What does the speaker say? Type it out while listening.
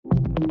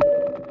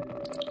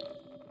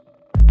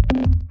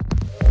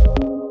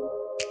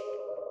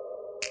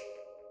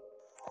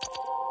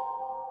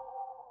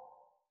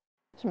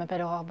Je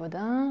m'appelle Aurore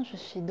Baudin, je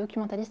suis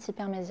documentaliste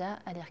hypermédia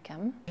à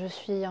l'Ircam. Je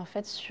suis en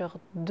fait sur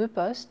 2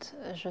 postes.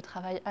 Je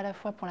travaille à la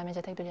fois pour la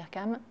médiathèque de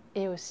l'Ircam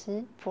et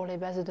aussi pour les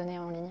bases de données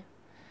en ligne.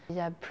 Il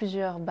y a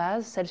plusieurs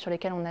bases, celles sur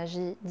lesquelles on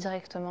agit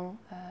directement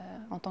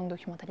en tant que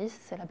documentaliste.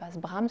 C'est la base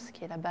Brahms,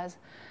 qui est la base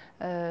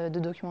de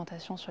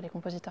documentation sur les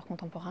compositeurs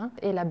contemporains,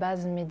 et la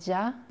base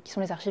Média, qui sont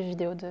les archives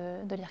vidéo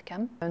de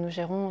l'Ircam. Nous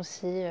gérons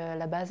aussi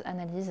la base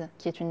Analyse,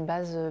 qui est une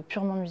base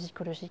purement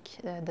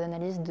musicologique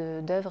d'analyse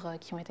d'œuvres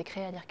qui ont été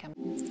créées à l'Ircam.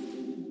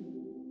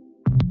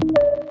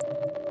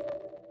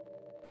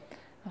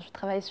 Je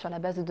travaille sur la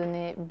base de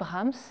données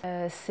Brahms.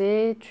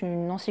 C'est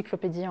une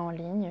encyclopédie en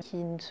ligne qui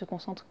ne se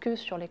concentre que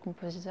sur les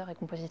compositeurs et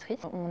compositrices.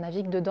 On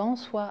navigue dedans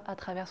soit à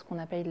travers ce qu'on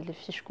appelle les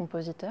fiches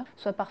compositeurs,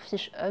 soit par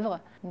fiches œuvres.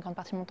 Une grande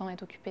partie de mon temps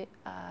est occupée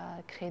à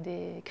créer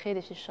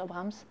des fiches sur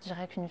Brahms. Je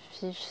dirais qu'une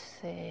fiche,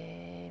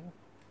 c'est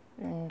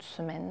une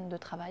semaine de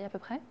travail à peu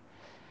près.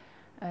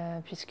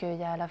 Puisqu'il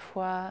y a à la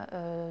fois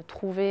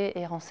trouver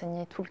et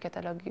renseigner tout le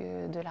catalogue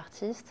de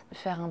l'artiste,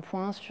 faire un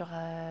point sur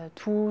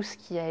tout ce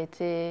qui a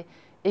été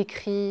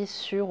écrit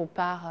sur ou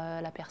par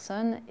la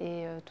personne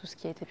et tout ce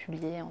qui a été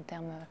publié en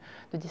termes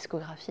de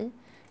discographie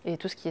et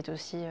tout ce qui est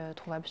aussi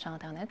trouvable sur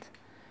Internet.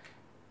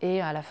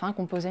 Et à la fin,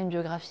 composer une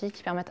biographie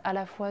qui permette à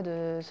la fois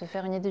de se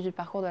faire une idée du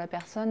parcours de la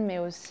personne, mais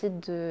aussi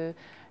de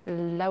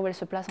là où elle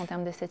se place en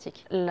termes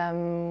d'esthétique. La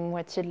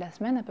moitié de la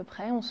semaine à peu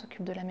près, on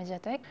s'occupe de la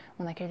médiathèque,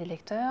 on accueille les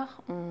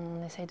lecteurs,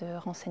 on essaye de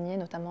renseigner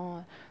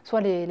notamment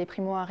soit les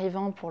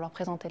primo-arrivants pour leur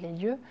présenter les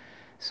lieux,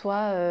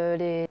 soit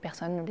les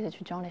personnes, les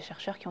étudiants, les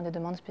chercheurs qui ont des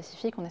demandes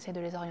spécifiques, on essaie de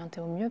les orienter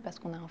au mieux parce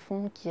qu'on a un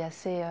fonds qui est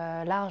assez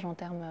large en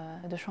termes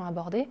de champs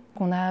abordés.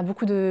 On a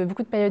beaucoup de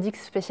périodiques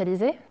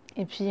spécialisés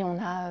et puis on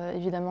a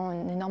évidemment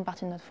une énorme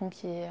partie de notre fonds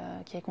qui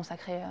est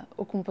consacrée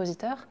aux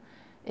compositeurs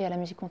et à la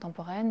musique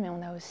contemporaine, mais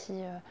on a aussi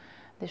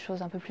des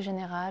choses un peu plus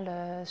générales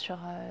sur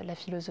la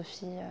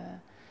philosophie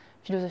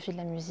de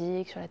la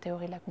musique, sur la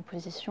théorie de la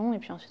composition, et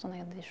puis ensuite on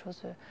a des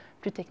choses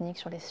plus techniques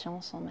sur les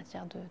sciences en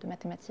matière de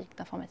mathématiques,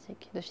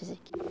 d'informatique, de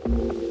physique.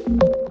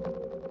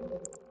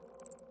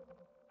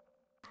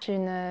 J'ai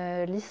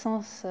une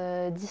licence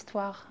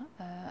d'histoire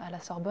à la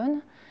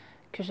Sorbonne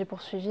que j'ai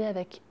poursuivie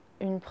avec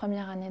une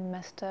première année de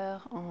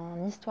master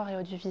en histoire et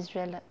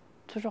audiovisuel,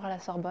 toujours à la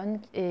Sorbonne.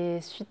 Et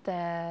suite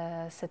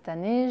à cette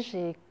année,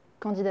 j'ai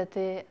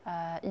candidaté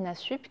à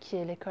INASUP, qui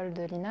est l'école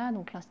de l'INA,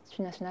 donc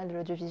l'Institut national de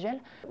l'audiovisuel,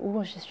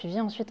 où j'ai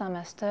suivi ensuite un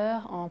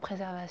master en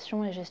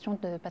préservation et gestion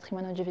de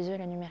patrimoine audiovisuel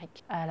et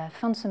numérique. À la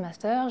fin de ce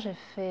master, j'ai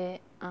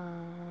fait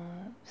un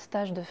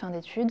stage de fin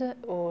d'études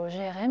au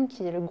GRM,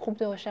 qui est le groupe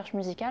de recherche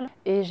musicale,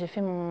 et j'ai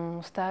fait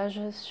mon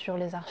stage sur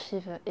les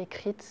archives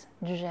écrites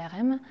du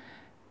GRM.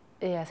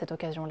 Et à cette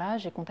occasion-là,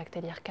 j'ai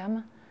contacté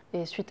l'Ircam.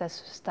 Et suite à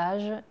ce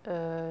stage,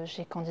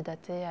 j'ai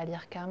candidaté à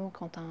l'Ircam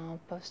quand un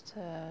poste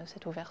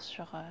s'est ouvert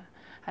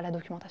à la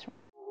documentation.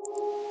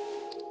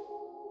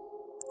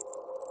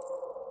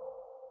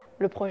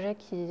 Le projet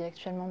qui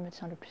actuellement me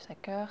tient le plus à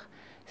cœur,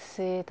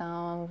 c'est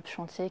un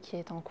chantier qui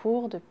est en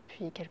cours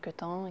depuis quelques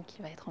temps et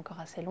qui va être encore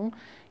assez long,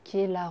 qui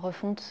est la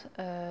refonte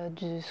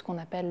de ce qu'on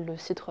appelle le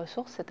site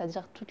ressources,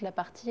 c'est-à-dire toute la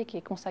partie qui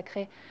est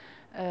consacrée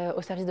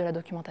au service de la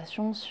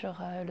documentation sur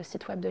le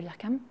site web de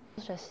l'Ircam.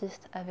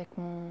 J'assiste avec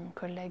mon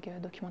collègue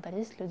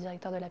documentaliste, le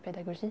directeur de la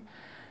pédagogie,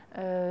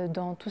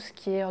 dans tout ce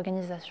qui est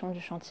organisation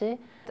du chantier.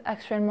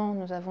 Actuellement,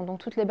 nous avons donc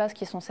toutes les bases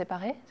qui sont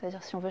séparées,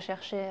 c'est-à-dire si on veut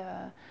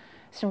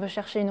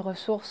chercher une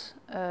ressource,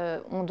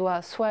 on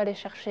doit soit aller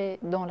chercher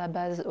dans la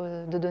base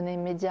de données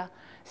médias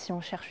si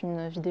on cherche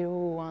une vidéo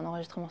ou un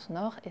enregistrement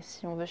sonore, et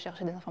si on veut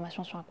chercher des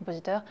informations sur un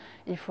compositeur,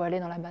 il faut aller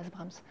dans la base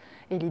Brahms.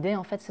 Et l'idée,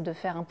 en fait, c'est de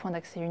faire un point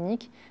d'accès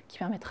unique qui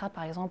permettra,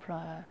 par exemple,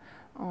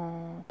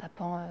 en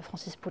tapant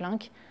Francis Poulenc,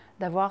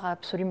 d'avoir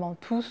absolument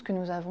tout ce que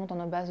nous avons dans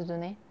nos bases de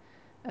données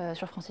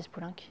sur Francis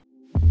Poulenc.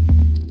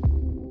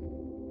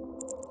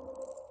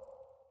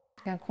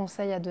 Un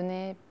conseil à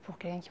donner pour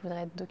quelqu'un qui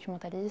voudrait être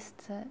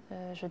documentaliste,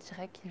 je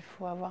dirais qu'il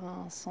faut avoir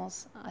un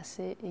sens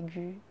assez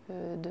aigu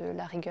de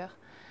la rigueur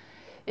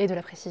et de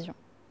la précision.